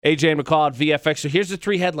AJ and McCall at VFX. So here's the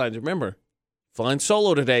 3 headlines. Remember, flying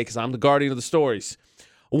solo today because I'm the guardian of the stories.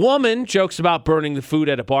 A woman jokes about burning the food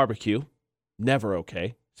at a barbecue. Never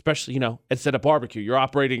okay. Especially, it's at a barbecue. You're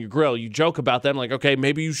operating a grill. You joke about that. Like, okay,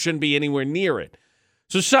 maybe you shouldn't be anywhere near it.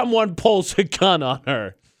 So someone pulls a gun on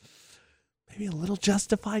her. Maybe a little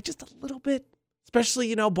justified, just a little bit.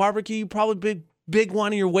 Especially, barbecue, you probably big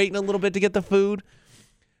one and you're waiting a little bit to get the food.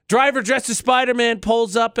 Driver dressed as Spiderman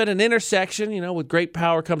pulls up at an intersection. With great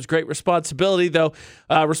power comes great responsibility, though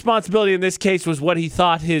responsibility in this case was what he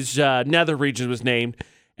thought his nether region was named,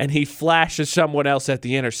 and he flashes someone else at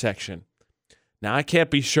the intersection. Now, I can't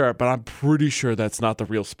be sure, but I'm pretty sure that's not the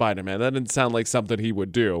real Spider-Man. That didn't sound like something he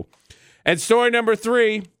would do. And story number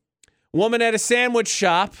 3, woman at a sandwich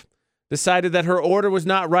shop decided that her order was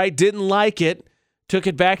not right, didn't like it, took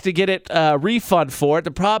it back to get it refund for it. The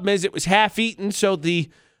problem is it was half-eaten, so the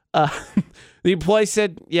employee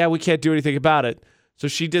said, yeah, we can't do anything about it. So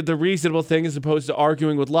she did the reasonable thing as opposed to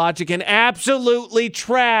arguing with logic and absolutely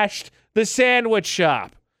trashed the sandwich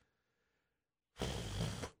shop.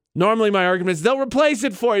 Normally my argument is they'll replace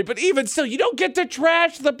it for you, but even still, you don't get to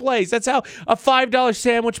trash the place. That's how a $5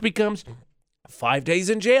 sandwich becomes 5 days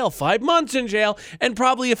in jail, 5 months in jail, and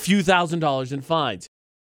probably a few $1,000s in fines.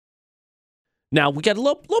 Now, we got a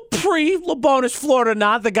little bonus Florida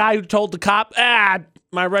knot. The guy who told the cop,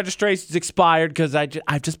 my registration's expired because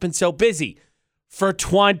I've just been so busy for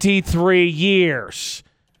 23 years.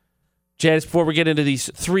 Janice, before we get into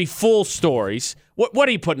these 3 full stories, what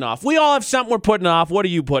are you putting off? We all have something we're putting off. What are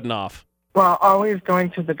you putting off? Well, always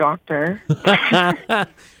going to the doctor.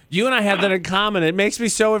 You and I have that in common. It makes me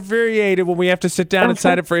so infuriated when we have to sit down and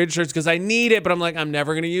sign up for insurance because I need it, but I'm like, I'm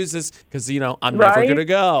never going to use this because, I'm never going to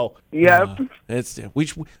go. Yep.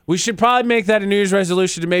 We should probably make that a New Year's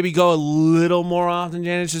resolution to maybe go a little more often,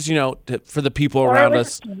 Janet, just, for the people around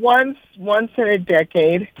us. Once in a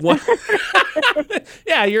decade.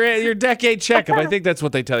 Yeah, your decade checkup. I think that's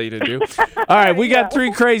what they tell you to do. All right, we got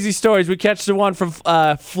 3 crazy stories. We catch the one from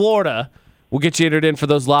Florida. We'll get you entered in for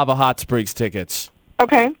those Lava Hot Springs tickets.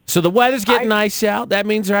 Okay. So the weather's getting nice out. That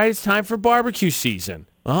means, it's time for barbecue season.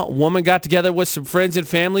 Well, a woman got together with some friends and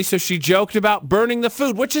family, so she joked about burning the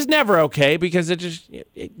food, which is never okay because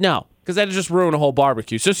because that just ruin a whole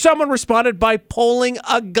barbecue. So someone responded by pulling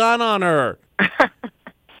a gun on her.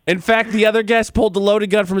 In fact, the other guest pulled the loaded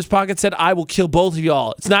gun from his pocket and said, I will kill both of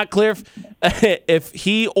y'all. It's not clear if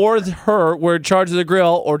he or her were in charge of the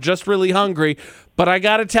grill or just really hungry, but I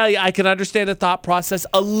got to tell you, I can understand the thought process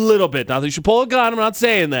a little bit. Now, you should pull a gun. I'm not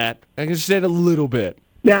saying that. I can understand a little bit.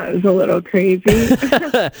 That is a little crazy.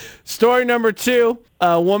 Story number 2,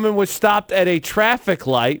 a woman was stopped at a traffic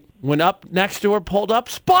light when up next to her pulled up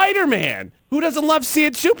Spider-Man. Who doesn't love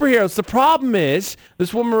seeing superheroes? The problem is,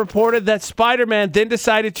 this woman reported that Spider-Man then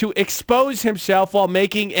decided to expose himself while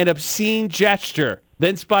making an obscene gesture.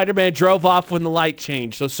 Then Spider-Man drove off when the light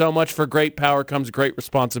changed. So much for great power comes great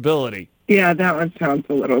responsibility. Yeah, that one sounds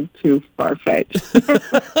a little too far-fetched.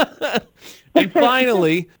 And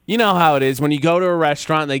finally, you know how it is. When you go to a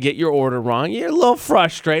restaurant and they get your order wrong, you're a little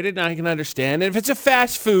frustrated, and I can understand. And if it's a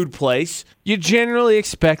fast food place, you generally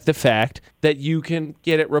expect the fact that you can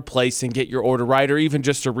get it replaced and get your order right, or even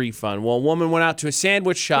just a refund. Well, a woman went out to a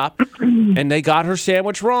sandwich shop, and they got her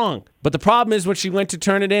sandwich wrong. But the problem is when she went to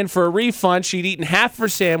turn it in for a refund, she'd eaten half her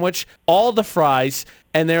sandwich, all the fries,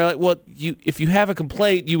 and they're like, well, if you have a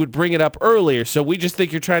complaint, you would bring it up earlier, so we just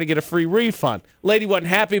think you're trying to get a free refund. Lady wasn't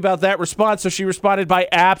happy about that response, so she responded by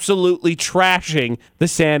absolutely trashing the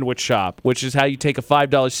sandwich shop, which is how you take a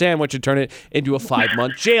 $5 sandwich and turn it into a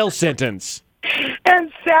 5-month jail sentence.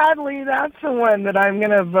 And sadly, that's the one that I'm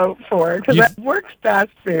going to vote for, because that works fast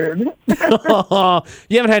food.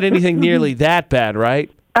 You haven't had anything nearly that bad,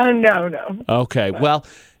 right? No. Okay, well,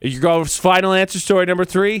 your girl's final answer, story number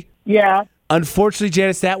 3? Yeah. Unfortunately,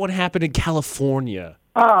 Janice, that one happened in California.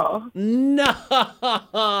 Oh. No.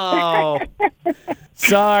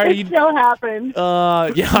 Sorry. It still happened.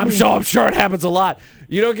 Yeah, I'm sure it happens a lot.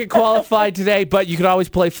 You don't get qualified today, but you can always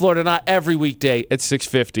play Florida Not every weekday at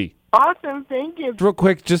 6:50. Awesome, thank you. Real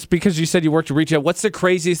quick, just because you said you worked at retail, what's the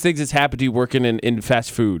craziest things that's happened to you working in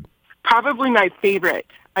fast food? Probably my favorite.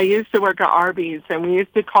 I used to work at Arby's, and we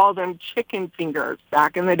used to call them chicken fingers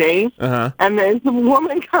back in the day. Uh-huh. And then the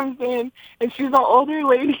woman comes in, and she's an older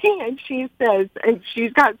lady, and she says, and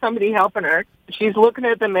she's got somebody helping her. She's looking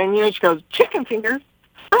at the menu, and she goes, chicken fingers?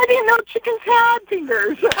 I didn't know chickens had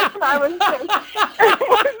fingers. And I was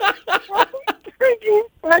freaking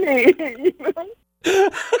funny.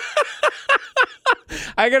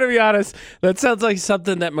 I gotta be honest, that sounds like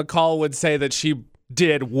something that McCall would say that she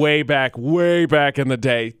did way back in the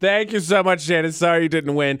day. Thank you so much, Shannon. Sorry you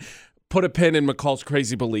didn't win. put a pin in McCall's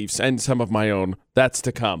crazy beliefs and some of my own. That's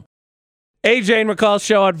to come. AJ and McCall's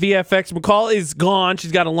show on VFX. McCall is gone.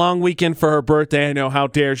 She's got a long weekend for her birthday. I know, how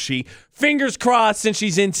dare she. Fingers crossed, since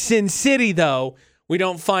she's in Sin City, though, we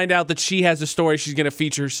don't find out that she has a story she's going to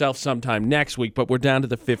feature herself sometime next week, but we're down to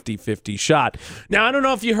the 50-50 shot. Now, I don't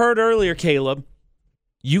know if you heard earlier, Caleb,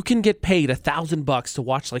 you can get paid $1,000 to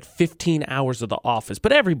watch like 15 hours of The Office,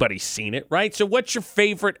 but everybody's seen it, right? So what's your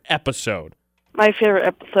favorite episode? My favorite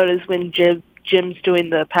episode is when Jim's doing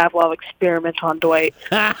the Pavlov experiment on Dwight.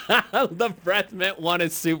 The breath mint one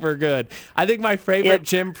is super good. I think my favorite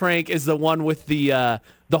Jim prank is the one with the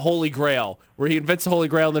Holy Grail, where he invents the Holy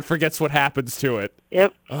Grail and then forgets what happens to it.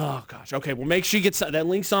 Yep. Oh, gosh. Okay, well, make sure you get that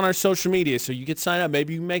link's on our social media, so you get signed up.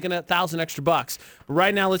 Maybe you can make $1,000 extra bucks. But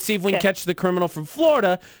right now, let's see if we can catch the criminal from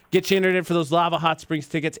Florida, get you entered in for those Lava Hot Springs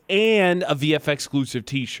tickets and a VF exclusive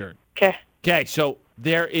T-shirt. Okay. Okay, so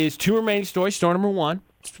there is 2 remaining stories. Story number 1.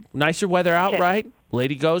 Nicer weather out, right?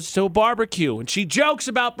 Lady goes to a barbecue, and she jokes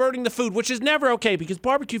about burning the food, which is never okay because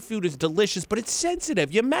barbecue food is delicious, but it's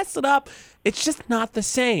sensitive. You mess it up, it's just not the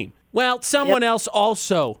same. Well, someone else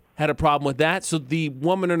also had a problem with that, so the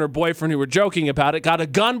woman and her boyfriend who were joking about it got a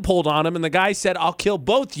gun pulled on him, and the guy said, "I'll kill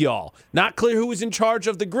both y'all." Not clear who was in charge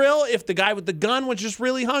of the grill, if the guy with the gun was just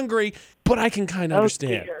really hungry, but I can kind of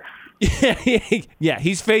understand. Yeah,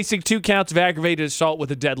 he's facing 2 counts of aggravated assault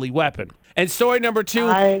with a deadly weapon. And story number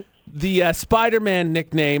 2, the Spiderman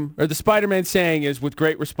nickname, or the Spiderman saying is, with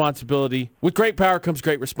great power comes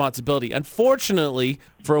great responsibility. Unfortunately,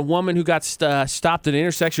 for a woman who got stopped at an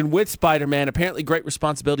intersection with Spiderman, apparently great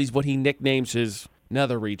responsibility is what he nicknames his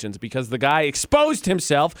nether regions, because the guy exposed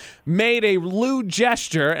himself, made a lewd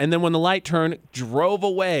gesture, and then when the light turned, drove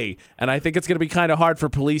away. And I think it's going to be kind of hard for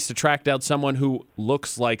police to track down someone who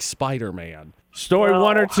looks like Spider-Man. Story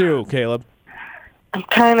 1 or 2, Caleb?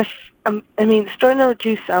 Story number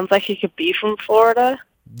 2 sounds like he could be from Florida,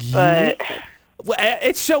 but... Well,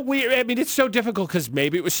 it's so weird. I mean, it's so difficult because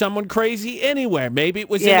maybe it was someone crazy anywhere. Maybe it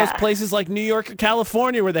was in those places like New York or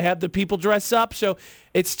California where they have the people dress up. So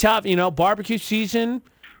it's tough. Barbecue season,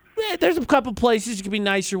 there's a couple places it could be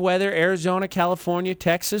nicer weather. Arizona, California,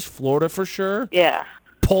 Texas, Florida for sure. Yeah.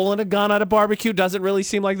 Pulling a gun at a barbecue doesn't really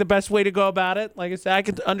seem like the best way to go about it. Like I said, I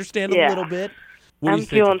can understand a little bit. I'm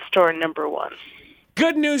feeling story number 1.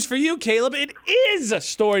 Good news for you, Caleb. It is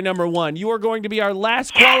story number 1. You are going to be our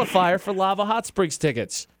last qualifier for Lava Hot Springs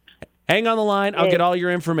tickets. Hang on the line. I'll get all your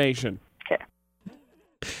information. Okay.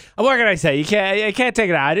 What can I say? You can't take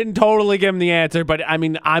it out. I didn't totally give him the answer, but I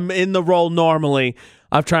mean, I'm in the role normally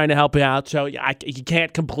of trying to help you out, so you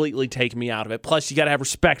can't completely take me out of it. Plus, you got to have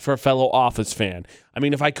respect for a fellow Office fan. I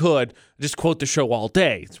mean, if I could, I'd just quote the show all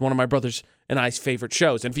day. It's one of my brothers and I's favorite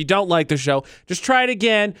shows. And if you don't like the show, just try it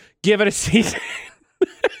again. Give it a season.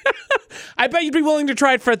 I bet you'd be willing to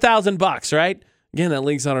try it for $1,000, right? Again, that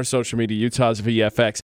link's on our social media, Utah's VFX.